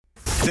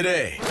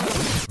Today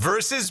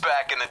versus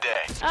back in the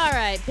day. All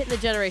right, pitting the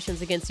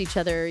generations against each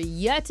other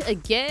yet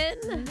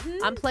again.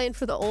 I'm playing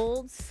for the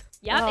olds.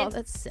 Yep. Oh,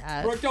 that's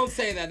sad. Brooke, don't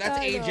say that. That's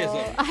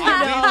ageism. I We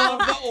know.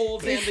 love the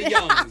olds and the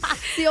youngs.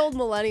 The old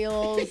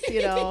millennials,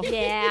 you know.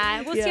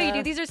 Yeah, we'll see how you Yeah.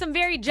 do. These are some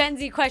very Gen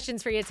Z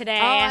questions for you today.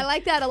 Oh, I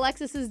like that.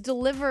 Alexis is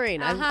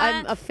delivering. I'm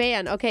Uh-huh. a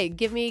fan. Okay,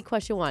 give me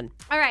question one.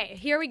 All right,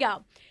 here we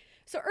go.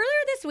 So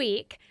earlier this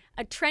week,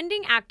 a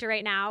trending actor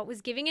right now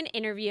was giving an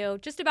interview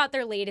just about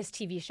their latest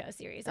TV show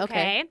series,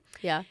 okay?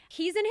 Yeah.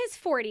 He's in his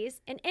 40s,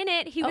 and in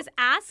it, he was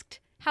asked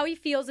how he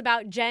feels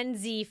about Gen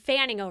Z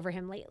fanning over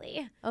him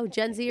lately. Oh,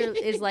 Gen Z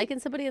is liking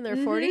somebody in their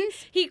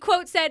 40s? He,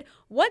 quote, said,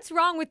 "What's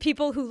wrong with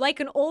people who like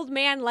an old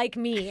man like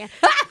me?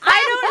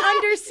 I don't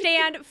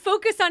understand.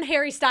 Focus on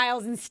Harry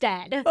Styles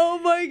instead." Oh,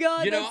 my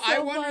God. You know, that's so I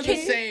wonder funny.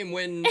 the same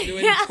when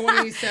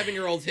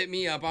 27-year-olds hit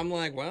me up. I'm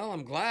like, well,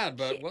 I'm glad,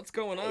 but what's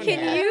going on Can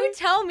here? you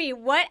tell me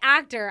what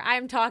actor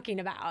I'm talking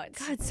about?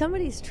 God,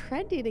 somebody's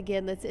trending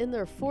again that's in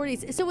their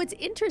 40s. So what's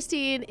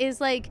interesting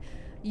is like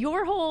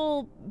your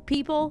whole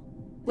people,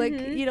 like,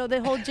 you know,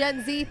 the whole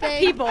Gen Z thing.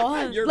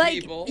 People. Your like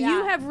people.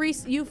 you have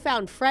you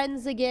found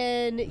friends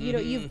again. You know,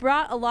 you've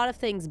brought a lot of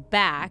things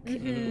back.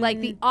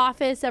 Like The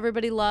Office,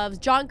 everybody loves.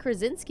 John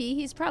Krasinski,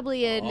 he's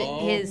probably in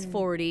his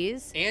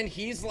 40s. And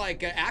he's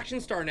like an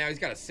action star now. He's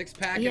got a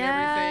six-pack Yeah.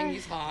 and everything.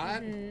 He's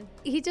hot.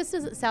 He just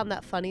doesn't sound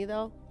that funny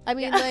though. I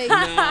mean, like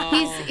No.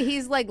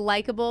 he's like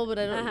likable, but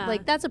I don't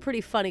like. That's a pretty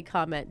funny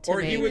comment to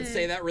Or me. he would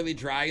say that really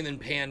dry and then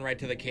pan right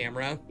to the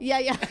camera. Yeah,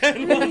 yeah. It's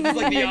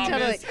like The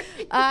Totally.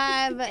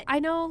 Office. I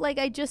know, like,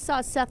 I just saw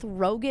Seth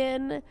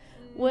Rogen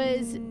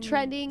was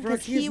trending Brooke,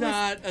 because he's he was.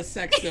 not a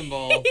sex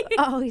symbol.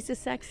 Oh, he's a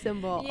sex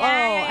symbol. Yeah,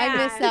 I yeah.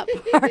 missed that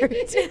part.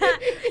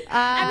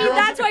 I mean,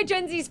 that's why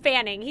Gen Z's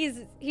fanning.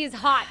 He's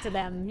hot to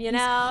them, you know?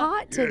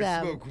 hot to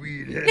them. Smoke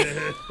weed.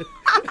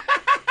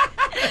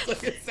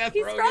 Look at Seth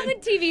He's Rogen. from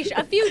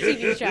a few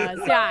TV shows. Yeah.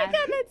 God,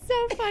 that's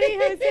so funny,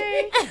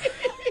 Jose.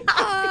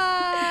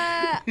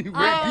 Wait,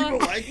 people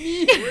like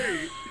me?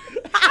 Wait.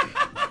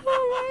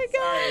 Oh my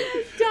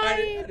God, I'm I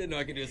dying. didn't know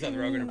I could do a Seth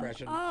Rogen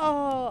impression.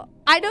 Oh,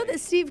 I know that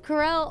Steve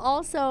Carell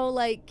also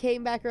like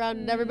came back around,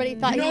 and everybody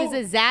thought You he know,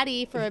 was a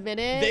zaddy for a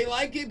minute. They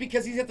like it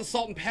because he's at the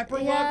salt and pepper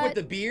Yeah, look with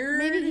the beard.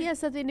 Maybe he has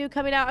something new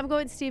coming out. I'm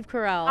going Steve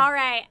Carell. All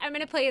right, I'm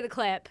going to play you the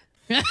clip.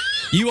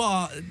 You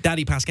are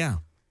Daddy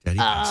Pascal. Daddy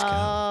Pascal.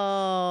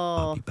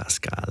 Oh. Daddy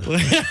Pascal.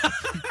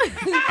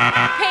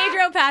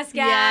 Pedro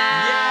Pascal.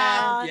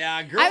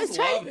 Yeah, girls I was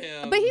trying, love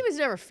him. but he was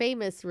never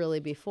famous really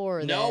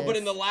before. No, this. but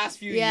in the last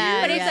few Yeah,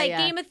 years. But it's yeah, like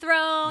yeah. Game of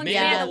Thrones,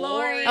 Mandalorian.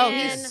 Mandalorian. Oh,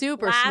 he's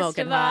super Last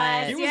smoking of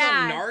hot. Us. He was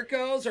yeah. on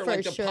Narcos or For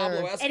like the sure. Pablo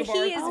And Escobar.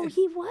 he is- Oh,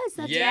 he was.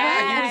 That's Yeah, right.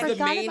 he I was the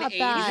forgot main about agent.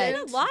 that.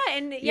 He's in a lot,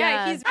 and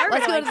yeah, he's. Let's go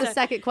everybody to the likes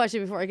second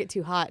question before I get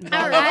too hot.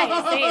 All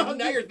right, same.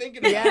 Now you're thinking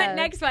about Yeah. it.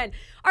 Next one.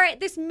 All right,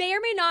 this may or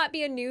may not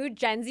be a new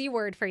Gen Z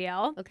word for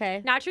you.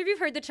 Okay. Not sure if you've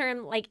heard the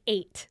term like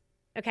eight.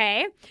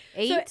 Okay.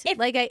 Eight? if-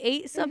 Like I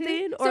ate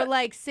something, or So-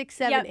 like 6,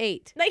 7, Yep.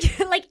 8?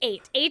 Like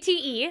ATE,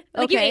 ATE,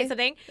 like you Okay. ate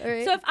something. All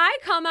right. So if I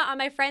comment on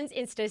my friend's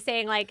Insta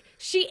saying like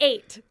she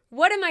ate,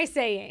 what am I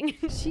saying?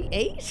 She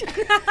ate?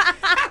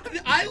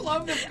 I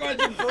love this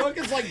question. Brooke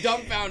is like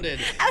dumbfounded.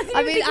 I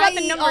mean, Think I about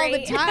the eat number all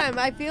the 8. time.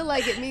 I feel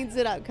like it means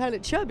that I'm kind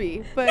of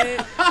chubby, but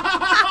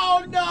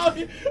Oh no!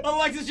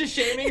 Alexa's just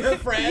shaming her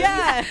friends.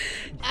 yeah.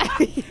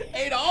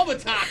 Ate all the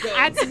tacos.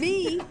 That's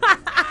me.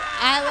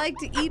 I like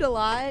to eat a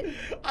lot.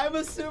 I'm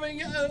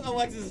assuming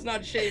Alexis is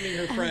not shaming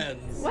her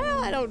friends.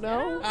 Well, I don't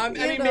know. I You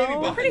mean, maybe know.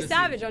 behind Pretty the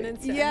savage on scenes.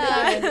 Insta.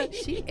 Yeah,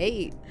 she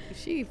ate.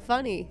 She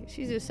funny.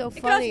 She's just so It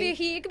could also be a funny.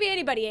 he. It could be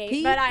anybody ate.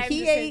 He, but I'm he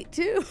just saying- ate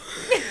too.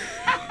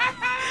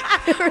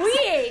 We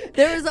ate.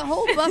 There was a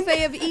whole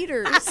buffet of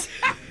eaters.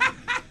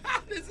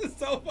 This is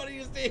so funny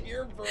just to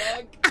hear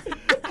Brooke.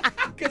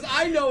 Because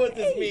I know what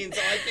this means,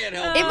 so I can't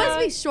help It it. must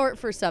be short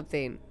for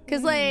something.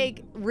 Because,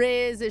 like,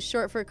 Riz is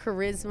short for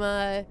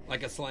charisma.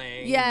 Like a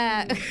slang.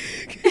 Yeah.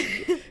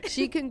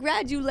 She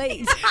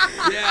congratulates.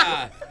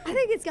 Yeah. I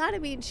think it's got to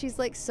mean she's,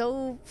 like,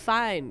 so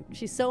fine.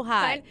 She's so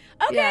hot. Fine.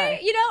 Okay, Yeah.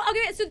 you know,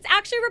 okay, so it's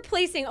actually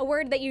replacing a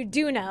word that you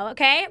do know,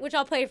 okay? Which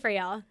I'll play for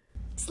y'all.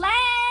 Slay!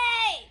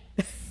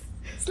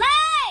 Slay!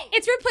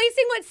 It's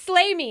replacing what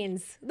slay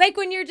means. Like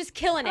when you're just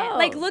killing it. Oh.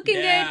 Like looking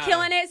Yeah. good,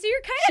 killing it. So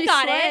you're kind She of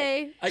got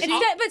slay. it. Like,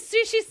 Instead, but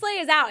she slay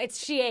is out.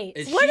 It's she ate.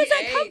 Is Where she does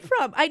that come ate?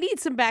 from? I need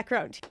some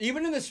background.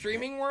 Even in the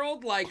streaming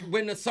world, like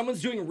when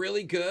someone's doing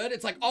really good,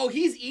 it's like, oh,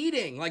 he's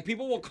eating. Like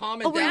people will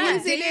comment Oh, we're down.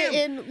 using Damn.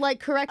 it in,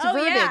 like, correct Oh,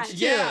 yeah. verbiage,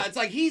 too. Yeah, it's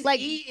like he's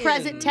Like, eating.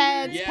 present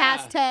tense, Yeah.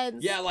 past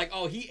tense. Yeah, like,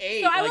 oh, he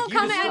ate. So I Like, won't you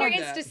comment just on your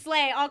said Insta that.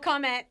 slay. I'll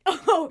comment,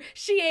 oh,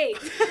 she ate.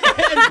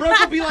 And Brooke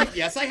will be like,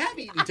 yes, I have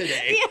eaten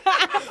today.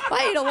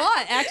 I ate a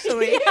lot, actually.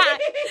 Yeah,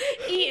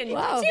 eating.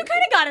 Wow. So you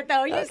kind of got it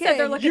though. You Okay. said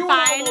they're looking You were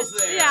fine. almost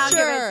there. Yeah, I'll Sure.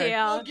 give it to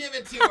you. We'll give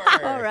it to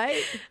her. All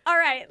right. All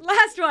right,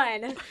 last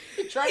one.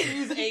 Try to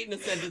use 8 in a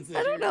sentence.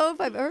 I don't know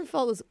if I've ever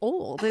felt as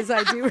old as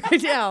I do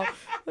right now.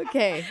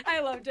 Okay.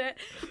 I loved it.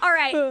 All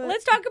right,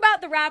 let's talk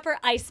about the rapper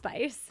Ice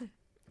Spice.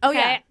 Oh, Okay.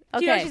 yeah.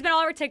 Do you know Okay. she's been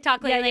all over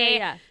TikTok Yeah, lately?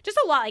 yeah. Just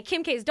a lot. Like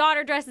Kim K's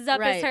daughter dresses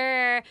up as Right.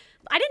 her.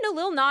 I didn't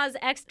know Lil Nas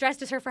X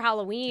dressed as her for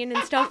Halloween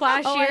and stuff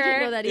last Oh, year. I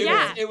didn't know that either.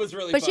 Yeah. It was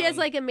really But fun. she has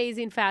like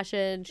amazing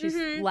fashion. She's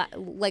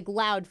like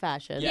loud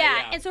fashion. Yeah.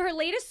 Yeah, and so her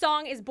latest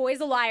song is Boy's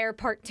a Liar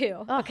Part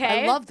 2. Oh,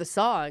 Okay. I love the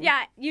song.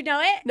 Yeah, you know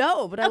it?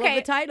 No, but I love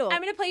the title.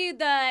 I'm going to play you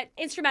the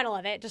instrumental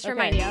of it, just to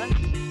Okay. remind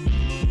you.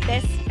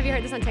 This. Have you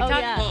heard this on TikTok?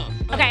 yeah.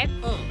 Okay.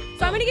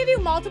 So I'm going to give you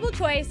multiple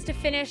choice to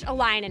finish a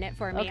line in it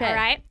for me, Okay. all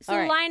right? So All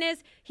the right. line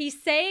is, he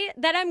say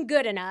that I'm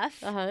good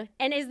enough. Uh-huh.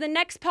 And is the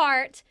next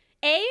part,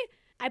 A,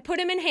 I put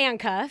him in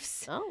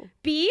handcuffs. Oh.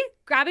 B,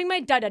 grabbing my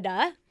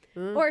da-da-da.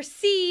 Or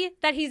C,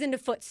 that he's into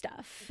foot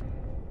stuff.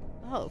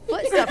 Oh,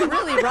 foot stuff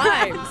really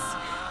rhymes.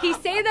 He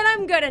say that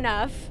I'm good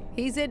enough.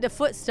 He's into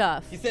foot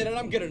stuff. He said that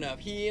I'm good enough.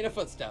 He ain't a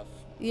foot stuff.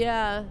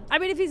 Yeah. I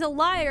mean, if he's a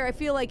liar, I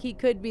feel like he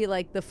could be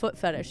like the foot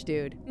fetish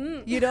dude.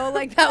 You know,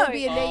 like that would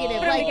be a negative.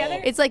 Put 'em Like,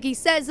 together? it's like he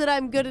says that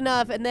I'm good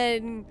enough, and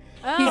then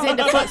he's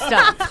into foot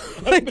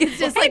stuff. Like it's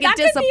just like a that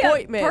could be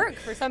disappointment. a perk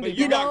for some But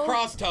people. you got know?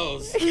 cross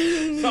toes. So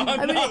I'm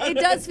I mean, not. it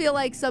does feel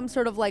like some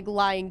sort of like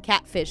lying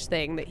catfish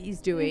thing that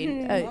he's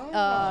doing.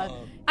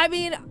 I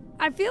mean,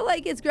 I feel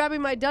like it's grabbing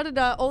my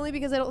da-da-da only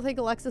because I don't think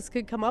Alexis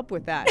could come up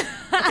with that.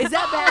 Is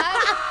that bad?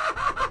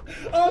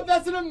 Oh,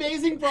 that's an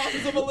amazing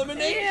process of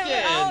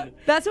elimination.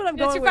 That's what I'm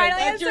That's going your with. final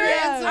That's answer? your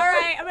answer. All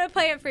right, I'm going to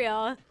play it for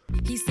you.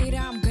 He say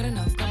that I'm good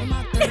enough. Cover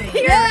my third.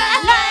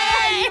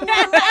 Hey, Brooke!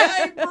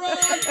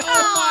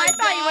 Oh, I my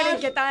thought you wouldn't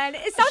gosh. get that.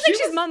 It sounds like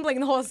she's mumbling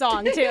the whole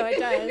song, too. It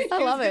does. I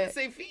love I was it. gonna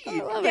say feet. I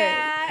love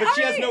Yeah. But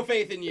she all has right. no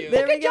faith in you.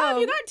 There we Good job.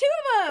 go. You got 2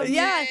 of them.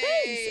 Yeah, Yay.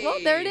 thanks. Well,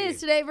 there it is.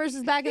 Today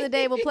versus back in the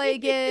day. We'll play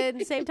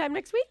again same time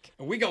next week.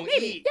 We gonna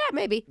eat. Yeah,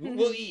 maybe.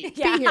 We'll eat.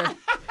 Be here.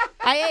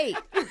 I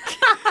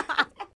ate.